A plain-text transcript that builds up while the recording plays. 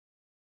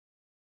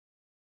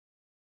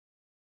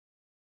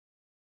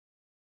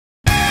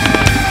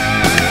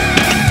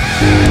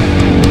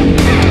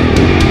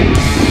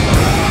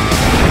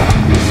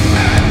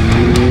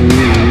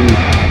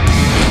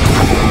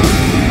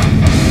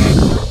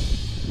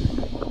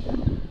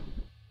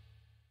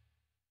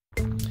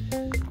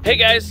Hey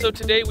guys, so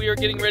today we are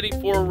getting ready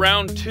for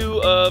round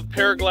 2 of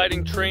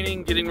paragliding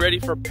training, getting ready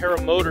for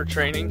paramotor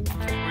training.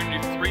 We're gonna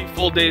do 3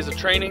 full days of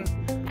training.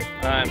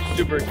 I'm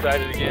super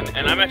excited again,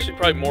 and I'm actually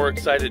probably more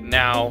excited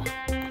now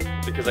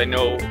because I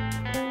know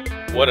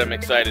what I'm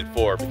excited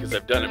for because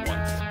I've done it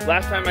once.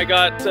 Last time I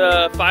got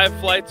 5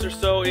 flights or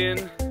so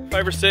in,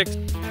 5 or 6.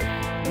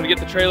 I'm gonna get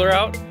the trailer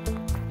out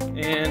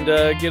and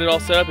get it all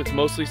set up. It's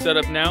mostly set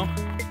up now,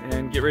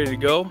 and get ready to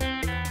go.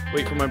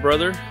 Wait for my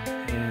brother,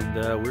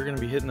 and we're gonna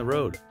be hitting the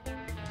road.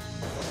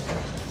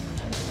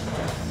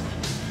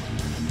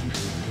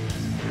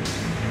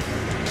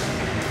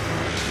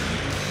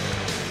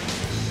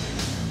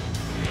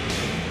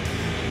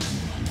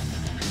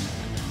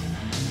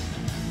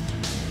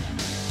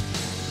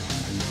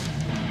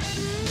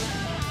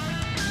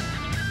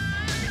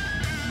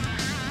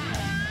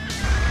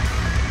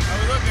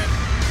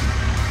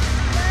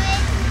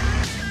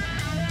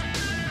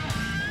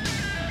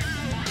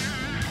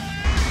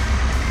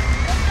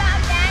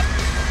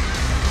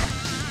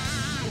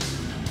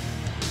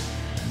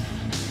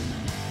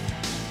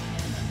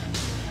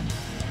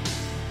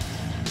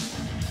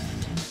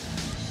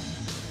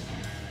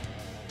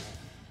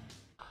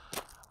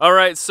 All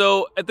right,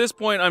 so at this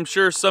point, I'm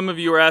sure some of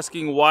you are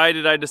asking, why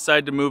did I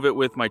decide to move it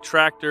with my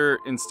tractor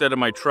instead of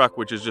my truck,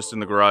 which is just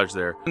in the garage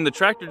there? And the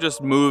tractor just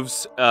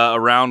moves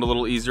around a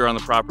little easier on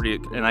the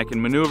property, and I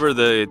can maneuver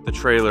the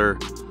trailer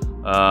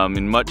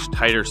in much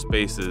tighter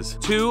spaces.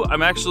 2,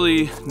 I'm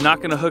actually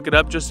not gonna hook it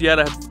up just yet.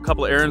 I have a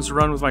couple of errands to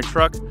run with my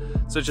truck,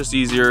 so it's just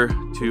easier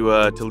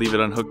to leave it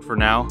unhooked for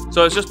now.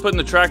 So I was just putting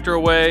the tractor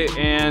away,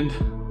 and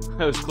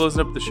I was closing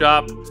up the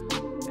shop,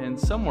 and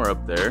somewhere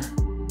up there,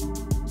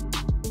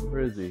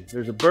 where is he?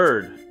 There's a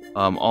bird.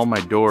 All my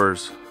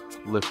doors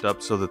lift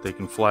up so that they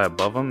can fly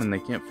above them, and they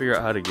can't figure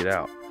out how to get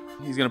out.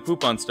 He's gonna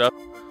poop on stuff.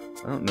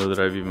 I don't know that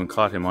I've even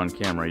caught him on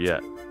camera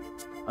yet.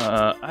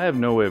 I have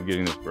no way of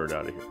getting this bird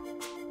out of here.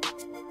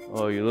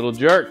 Oh, you little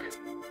jerk.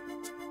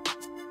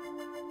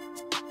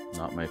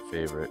 Not my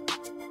favorite.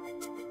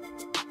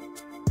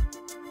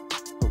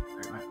 Oh,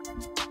 there you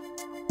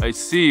are. I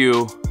see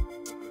you.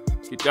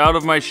 Get out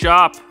of my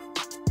shop.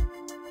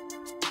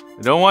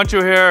 I don't want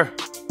you here.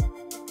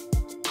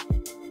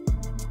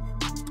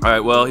 All right,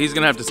 well, he's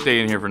gonna have to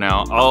stay in here for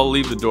now. I'll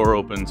leave the door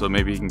open so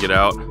maybe he can get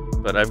out,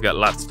 but I've got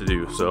lots to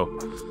do, so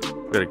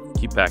gotta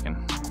keep packing.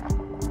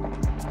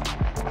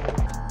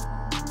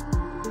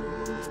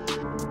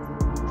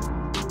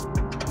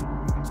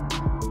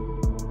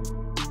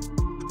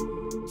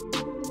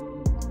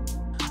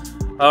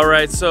 All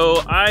right,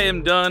 so I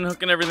am done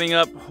hooking everything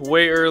up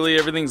way early.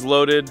 Everything's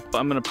loaded.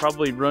 I'm gonna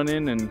probably run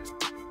in and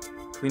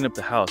clean up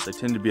the house. I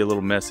tend to be a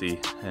little messy,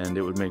 and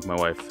it would make my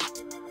wife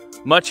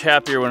much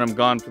happier when I'm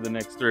gone for the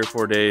next 3 or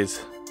 4 days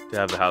to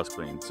have the house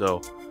cleaned.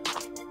 So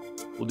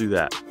we'll do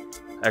that.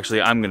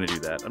 Actually, I'm gonna do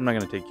that. I'm not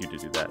gonna take you to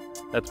do that.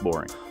 That's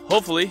boring.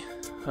 Hopefully,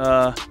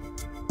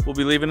 we'll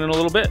be leaving in a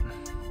little bit.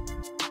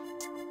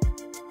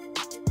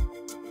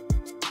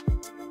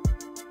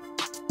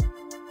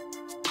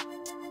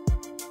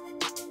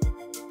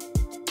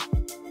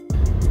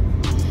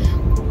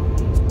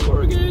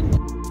 We're good.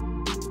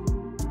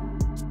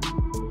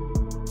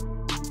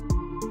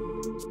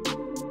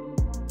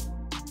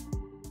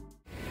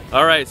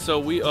 All right, so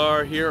we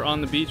are here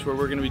on the beach where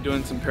we're gonna be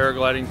doing some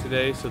paragliding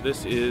today. So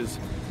this is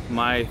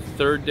my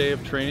 3rd day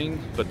of training,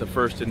 but the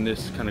first in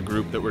this kind of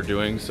group that we're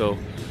doing. So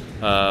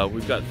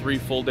we've got 3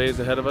 full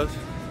days ahead of us.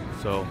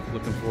 So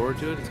looking forward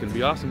to it. It's gonna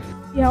be awesome.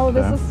 You know,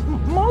 this is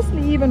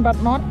mostly even,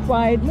 but not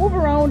quite. Move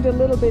around a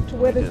little bit to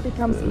where this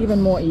becomes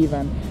even more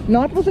even.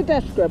 Not with a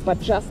desk grip,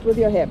 but just with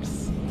your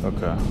hips.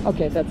 Okay.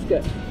 Okay, that's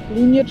good.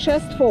 Lean your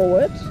chest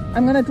forward.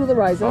 I'm gonna do the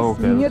risers. Oh,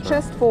 okay, Lean your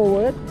chest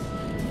forward.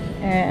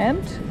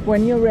 And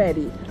when you're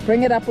ready,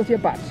 bring it up with your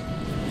butt.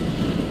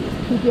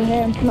 Keep your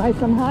hands nice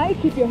and high,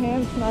 keep your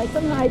hands nice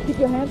and high, keep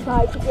your hands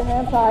high, keep your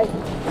hands high.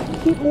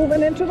 Keep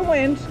moving into the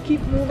wind, keep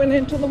moving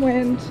into the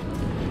wind.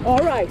 All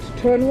right,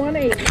 turn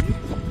 180.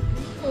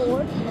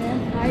 Forward,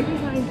 hands high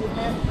behind you,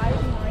 hands high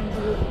behind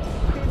you.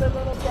 Feel a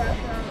little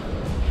pressure.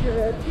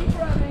 Good, keep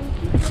running,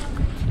 keep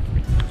running.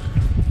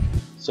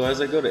 So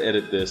as I go to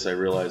edit this, I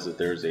realize that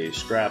there's a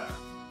strap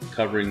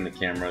covering the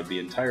camera the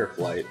entire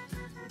flight.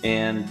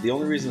 And the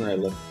only reason that I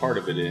left part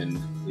of it in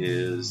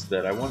is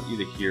that I want you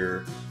to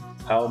hear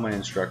how my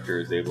instructor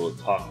is able to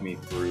talk me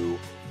through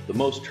the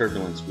most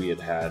turbulence we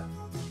had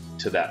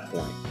to that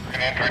point.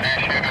 I'm going to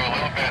introduce you to a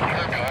little bit of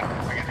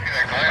turbulence. We can see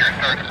that glider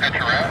start to pitch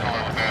around a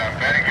little bit. I'm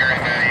betting you're in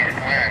that east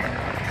wind.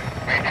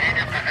 Maintain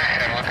your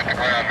position, look at the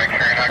ground, make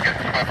sure you're not getting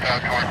swept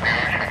out towards the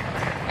ocean,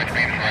 which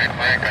means right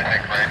brake, I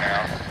think, right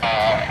now.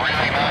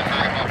 Really not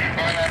very much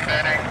fun on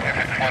betting. If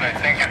it's what I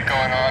think is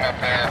going on up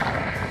there,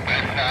 but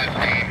it's not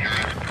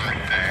dangerous.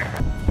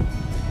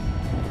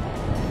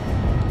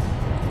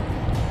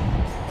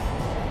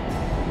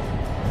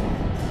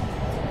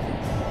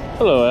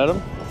 Hello,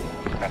 Adam.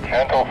 A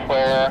gentle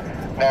flare.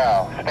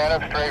 Now, stand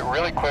up straight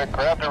really quick,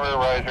 grab the rear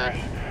risers,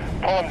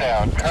 pull them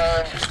down,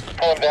 turn,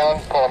 pull them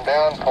down, pull them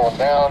down, pull them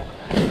down.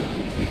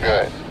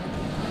 Good.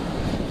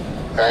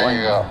 There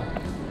you go.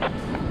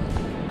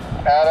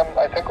 Adam,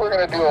 I think we're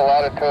going to do a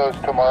lot of toes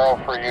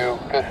tomorrow for you.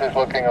 This is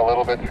looking a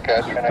little bit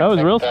sketchy. That was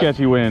real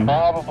sketchy wind.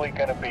 Probably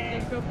going to be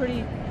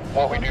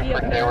what we do for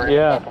today. We're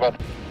going to talk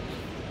about.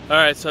 All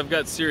right, so I've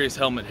got serious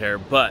helmet hair,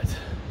 but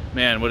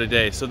man, what a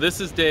day. So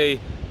this is day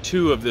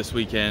 2 of this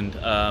weekend.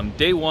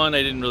 Day 1,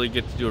 I didn't really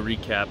get to do a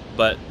recap,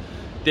 but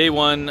day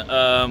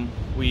 1,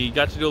 we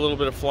got to do a little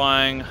bit of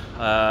flying.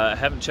 I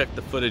haven't checked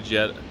the footage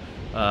yet.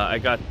 I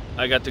got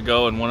to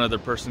go and one other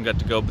person got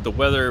to go, but the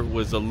weather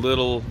was the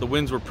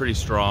winds were pretty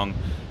strong,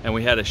 and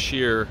we had a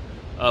shear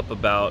up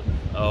about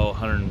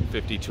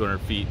 150, 200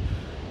 feet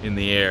in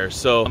the air.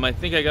 So I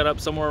think I got up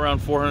somewhere around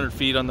 400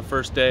 feet on the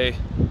first day.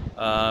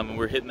 And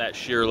we're hitting that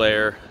shear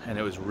layer, and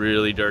it was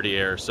really dirty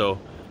air, so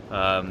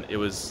it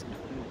was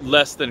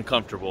less than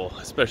comfortable,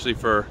 especially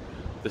for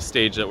the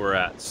stage that we're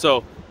at.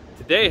 So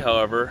today,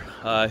 however,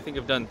 I think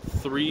I've done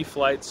 3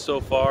 flights so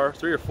far,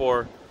 3 or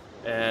 4,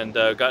 and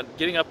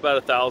getting up about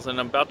 1,000.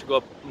 I'm about to go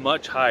up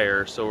much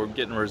higher, so we're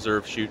getting a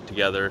reserve shoot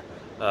together,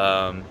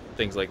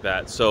 things like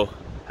that. So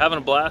having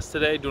a blast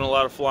today, doing a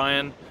lot of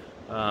flying.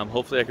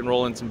 Hopefully I can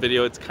roll in some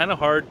video. It's kind of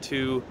hard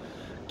to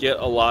get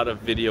a lot of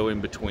video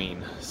in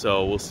between,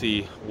 so we'll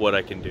see what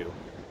I can do.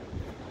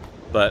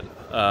 But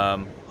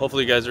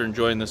hopefully you guys are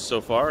enjoying this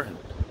so far, and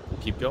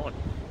keep going.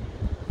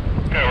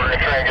 Okay, we're going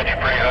to try and get you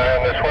pretty high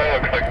on this one.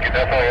 Looks like you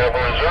definitely have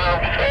a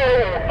reserve, so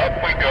up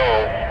we go.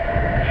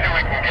 See what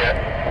we can get.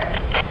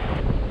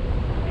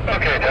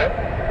 Okay, Ted.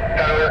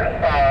 Tyler,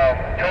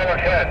 Tyler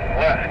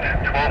 10,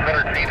 left,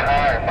 1,200 feet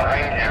high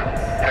behind you.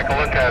 Take a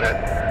look at it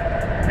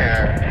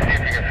and see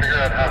if you can figure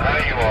out how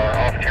high you are.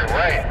 Off to your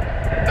right,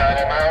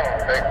 Saddle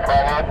Mountain, big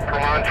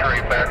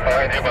promontory back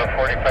behind you, about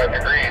 45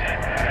 degrees.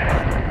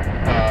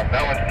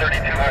 That one's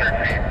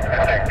 3,200 feet,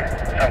 I think,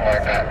 something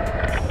like that.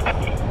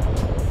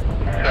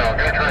 So I'm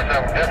going to try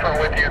something different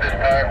with you this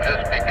time,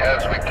 just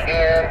because we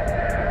can.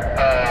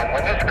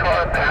 When this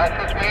car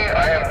passes me,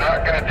 I am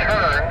not going to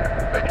turn,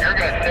 but you're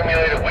going to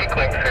simulate a weak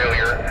link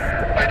failure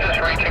by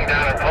just reaching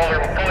down and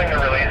pulling the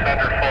release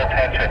under full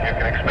tension. You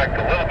can expect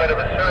a little bit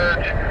of a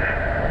surge,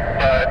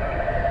 but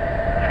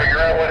figure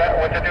out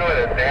what to do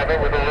with it. Damp it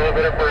with a little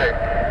bit of brake.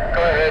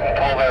 Go ahead and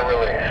pull that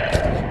release.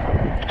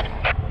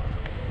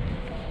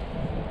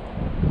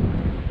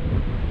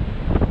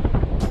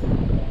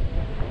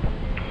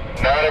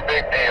 Not a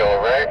big deal,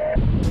 right?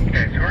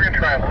 Okay, so we're going to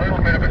try a little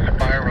bit of a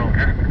spiral,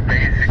 just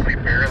basically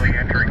barely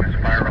entering the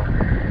spiral.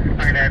 I'm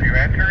going to have you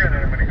enter, and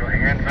then I'm going to go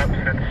hands up,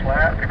 sit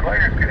flat. The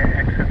glider's going to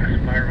exit the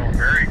spiral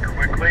very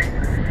quickly,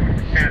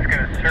 and it's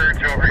going to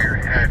surge over your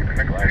head. When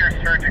the glider's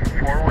surging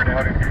forward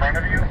out in front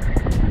of you,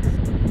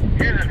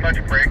 use as much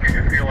brake as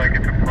you feel like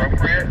it's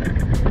appropriate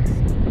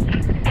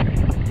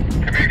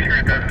to make sure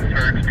it doesn't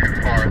surge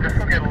too far. This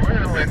will get a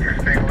little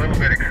interesting, a little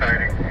bit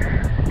exciting,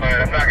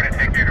 but I'm not going to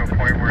take you to a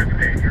point where it's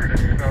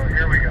dangerous. So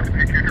here we go.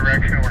 Pick your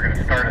direction. We're going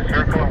to start a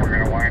circle and we're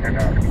going to wind it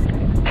up.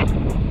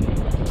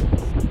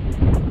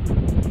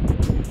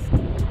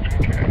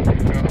 Okay,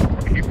 so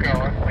keep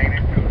going. Lean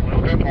into a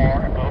little bit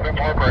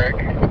more brake. A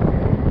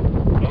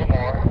little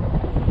more.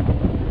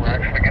 We're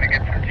actually going to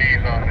get some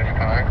G's on this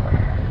time.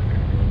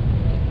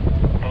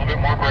 A little bit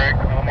more brake, a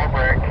little more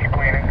brake. Keep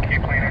leaning,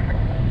 keep leaning.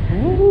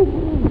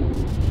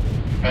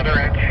 Another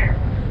inch,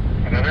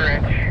 another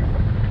inch.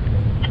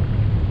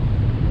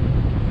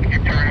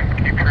 Keep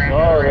turning.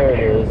 Oh, there it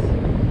is.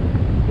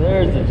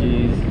 There's the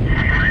G's.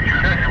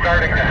 Just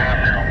starting to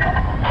happen.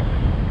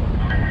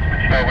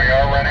 So we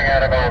are running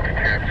out of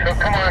altitude. So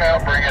come on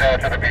out, bring it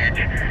out to the beach.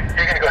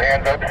 You're going to go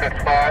hands up, sit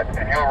flat,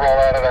 and you'll roll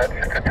out of that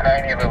just a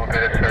tiny little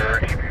bit of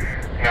surge.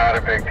 Not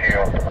a big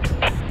deal.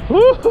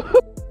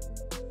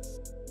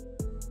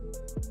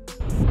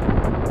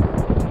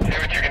 See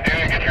what you can do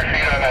to get your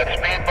feet on that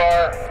speed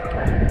bar,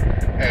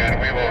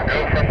 and we will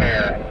go from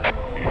there.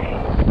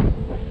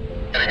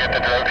 Gotta get the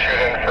drogue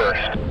chute in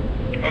first.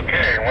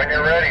 Okay, when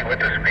you're ready with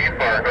the speed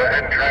bar, go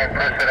ahead and try and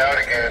press it out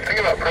again. Think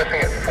about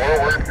pressing it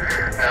forward,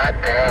 not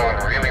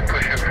down. Really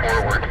push it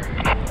forward.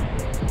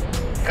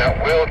 That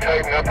will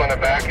tighten up on the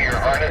back of your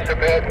harness a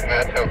bit, and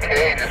that's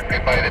okay, just be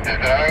by the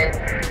design.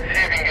 See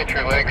if you can get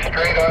your legs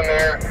straight on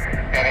there,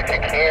 and if you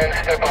can,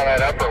 step on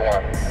that upper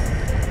one.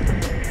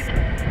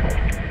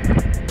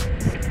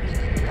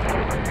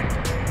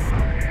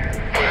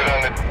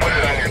 Put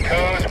it on your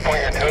toes,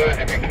 point your toes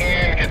if you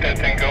can, get that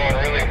thing going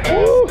really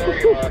fast. There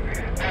you are.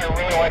 I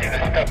really want you to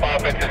step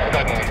off it just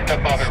suddenly.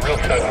 Step off it real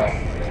suddenly.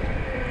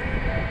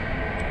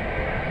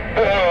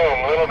 Boom,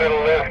 a little bit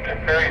of lift,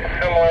 very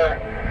similar,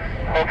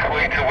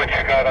 hopefully, to what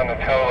you got on the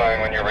toe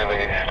line when you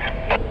released.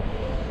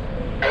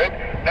 Good.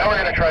 Now we're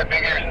going to try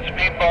big ears and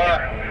speed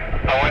bar.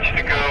 I want you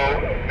to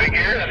go big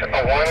ears,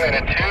 a 1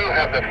 and a 2,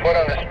 have the foot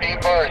on the speed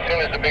bar. As soon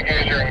as the big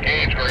ears are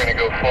engaged, we're going to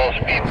go full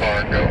speed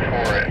bar, go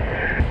for it.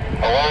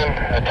 A 1,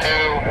 a 2,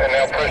 and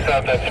now press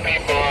out that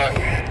speed bar.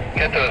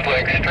 Get those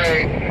legs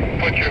straight.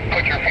 Put your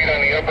feet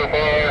on the upper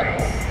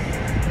bar.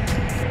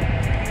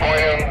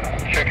 Point them.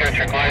 Check out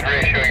your glide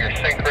ratio, your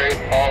sink rate,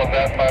 all of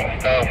that fun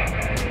stuff.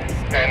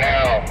 And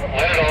now,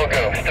 let it all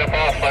go. Step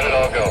off, let it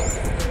all go.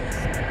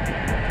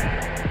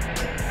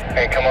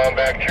 And come on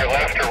back to your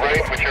left or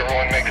right, whichever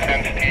one makes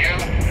sense to you.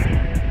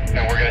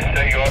 And we're going to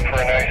set you up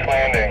for a nice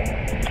landing.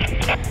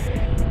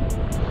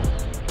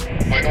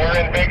 When we're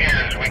in big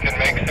ears, we can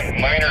make some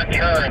minor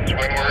turns.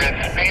 When we're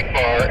in speed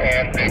bar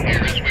and big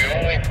ears, we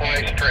only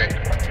fly straight.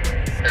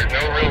 There's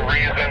no real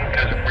reason,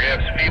 because if we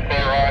have speed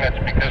bar on, it's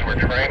because we're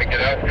trying to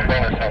get out in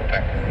front of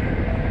something.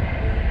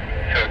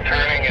 So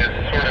turning is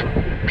sort of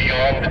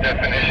beyond the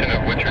definition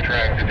of what you're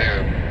trying to do.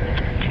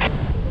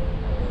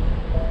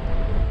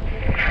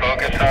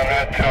 Focus on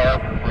that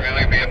tarp.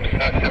 Really be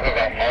obsessive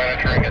about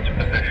monitoring its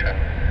position.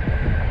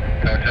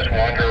 Don't just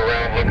wander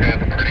around looking at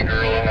the pretty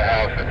girl in the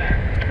houses.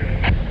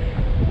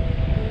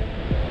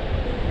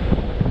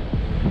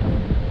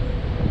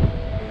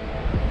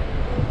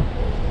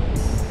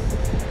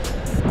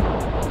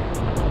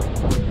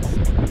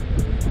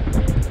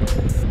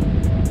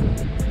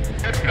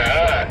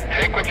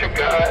 Take what you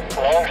got.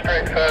 Long,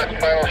 straight, fast,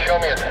 final. Show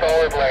me a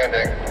solid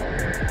landing.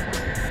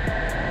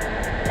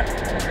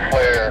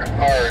 Flare,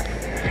 hard.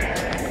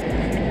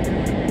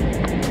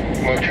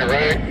 Move to your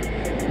right.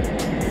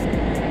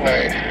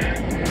 Nice.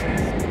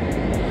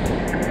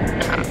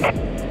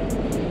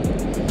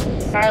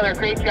 Tyler,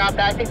 great job.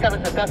 I think that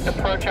was the best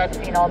approach I've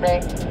seen all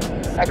day.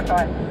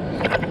 Excellent.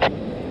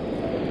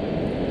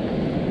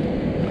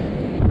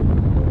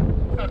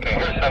 Okay,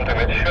 here's something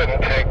that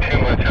shouldn't take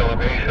too much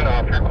elevation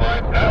off your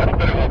glide path,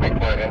 but it will be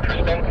quite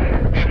interesting.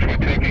 If you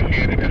take a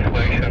huge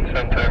deflation,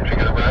 sometimes you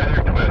get a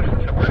riser twist.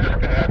 So we're just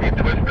going to have you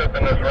twist up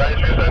in those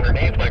risers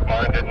underneath like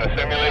Maren did in the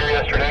simulator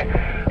yesterday.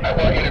 I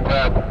want you to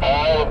grab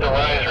all of the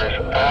risers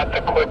at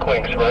the quick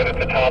links right at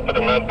the top of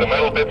the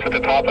metal bits at the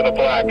top of the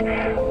black.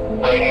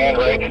 Right hand,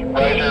 right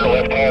riser,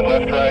 left hand,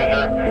 left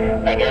riser.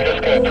 And you're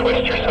just going to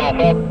twist yourself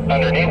up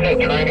underneath it,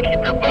 trying to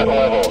keep your butt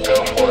level.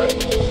 Go for it.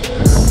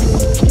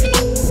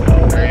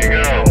 There you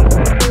go.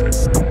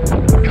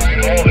 Try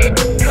and hold it.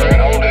 Try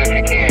and hold it if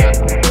you can.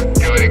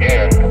 Do it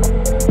again.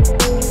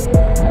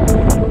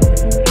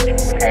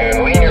 And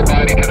lean your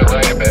body to the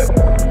right a bit.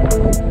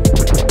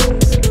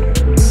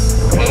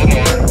 A little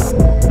more.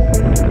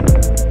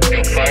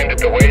 You'll find that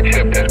the weight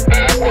shift is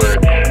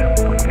backwards.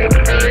 It's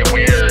very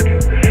weird.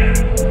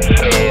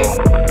 So,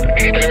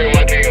 anytime you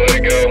want to, you let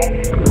it go.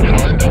 It's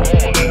hard to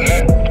hold, isn't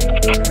it?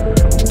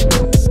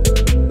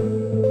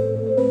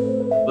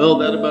 Well,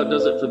 that about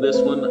does it for this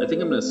one. I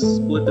think I'm going to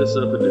split this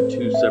up into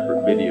 2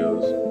 separate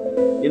videos.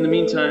 In the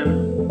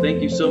meantime,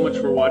 thank you so much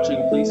for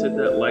watching. Please hit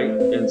that like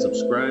and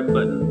subscribe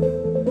button.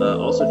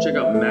 Also check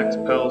out Max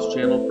Powell's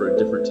channel for a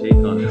different take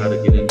on how to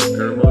get into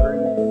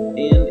paramotoring.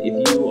 And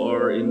if you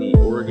are in the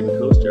Oregon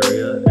coast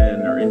area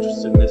and are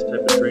interested in this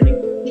type of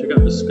training, check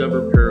out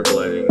Discover Paramotoring.